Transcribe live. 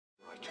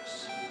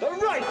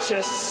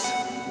righteous.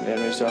 There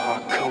is a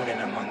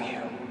Harkonnen among you.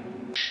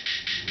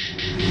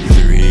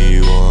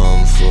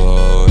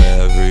 314,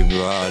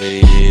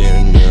 everybody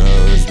here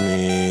knows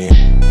me.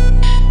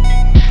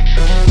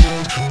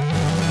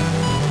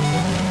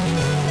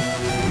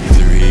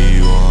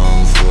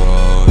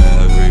 314,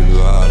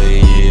 everybody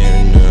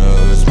here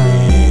knows me.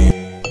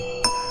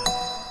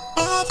 I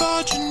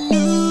thought you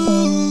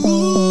knew.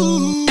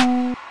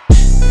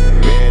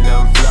 Man,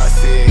 I'm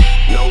flossy,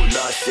 no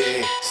lossy,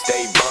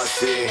 stay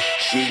bossy.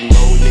 She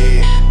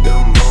moaning, the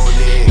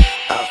morning.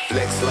 I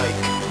flex like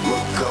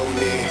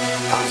Macone.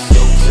 I'm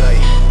so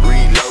tight,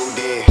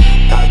 reloading.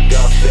 I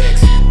got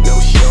facts, no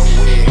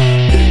showing.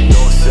 The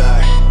north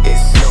side,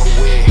 it's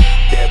snowing.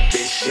 That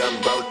bitch I'm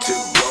about to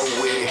go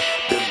with.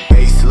 The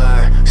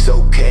baseline, so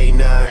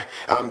canine.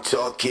 I'm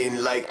talking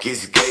like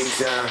it's game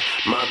time.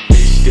 My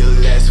bitch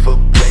still asks for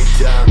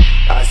playtime.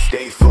 I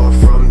stay far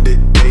from the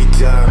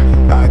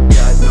daytime. I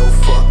got no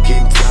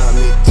fucking time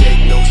to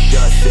take no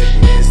shots at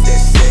mans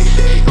that say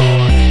they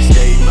are.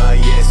 Stay my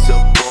ass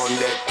up on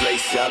that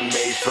place I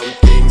made from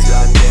things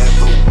I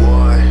never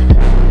won.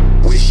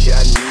 Wish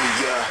I knew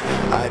ya,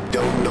 I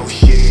don't know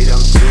shit,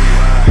 I'm too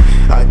high.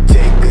 I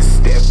take a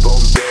step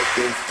on back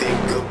and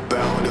think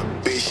about a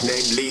bitch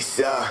named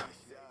Lisa.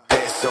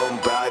 Pass on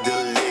by the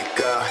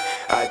liquor,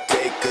 I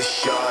take a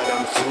shot,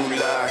 I'm too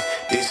live.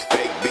 This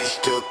fake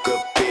bitch took a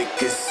pic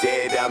and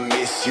said I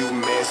miss you,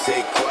 man,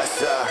 say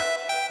quassa.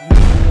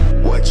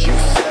 What you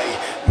say,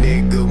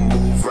 nigga,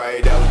 move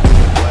right out the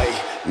way.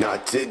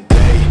 Not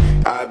today,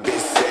 I've been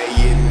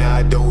saying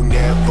I don't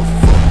ever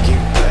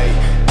fucking play.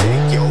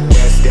 Take your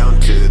ass down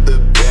to the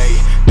bay.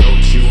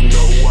 Don't you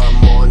know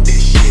I'm on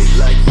this shit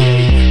like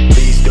yay.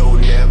 Please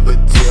don't ever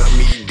tell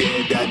me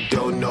that I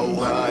don't know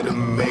how to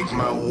make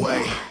my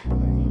way.